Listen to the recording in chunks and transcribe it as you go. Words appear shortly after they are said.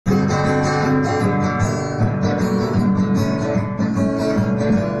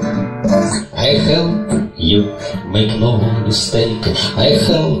help you make no mistake. I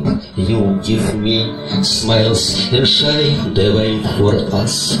help you give me smiles and shine the way for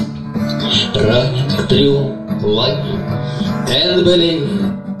us. Running through life and believe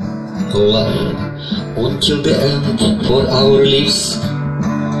love until the end for our lives.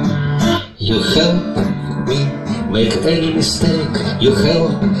 You help me make any mistake. You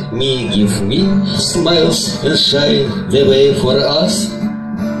help me give me smiles and shine the way for us.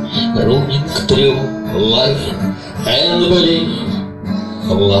 Running through life and believe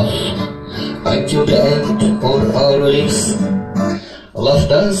love until the end for our lives. Love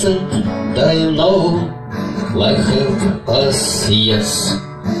doesn't die, no. Life help us, yes.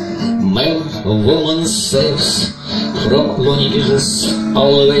 Man, woman saves from loneliness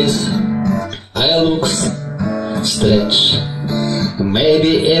always. I look, stretch,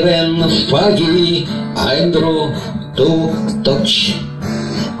 maybe even foggy. I draw to touch.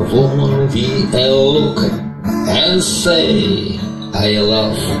 Woman, we look and say, I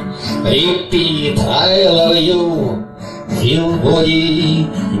love. Repeat, I love you. Feel body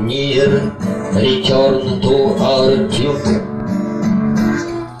near. Return to our truth.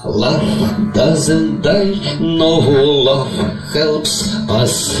 Love doesn't die, no. Love helps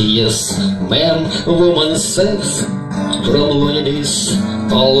us, yes. Man, woman saves from loneliness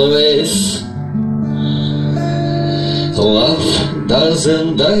always. Love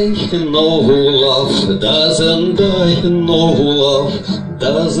doesn't die, no. Love doesn't die, no. Love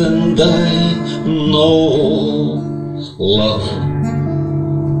doesn't die, no. Love,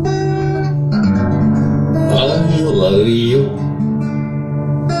 I love you.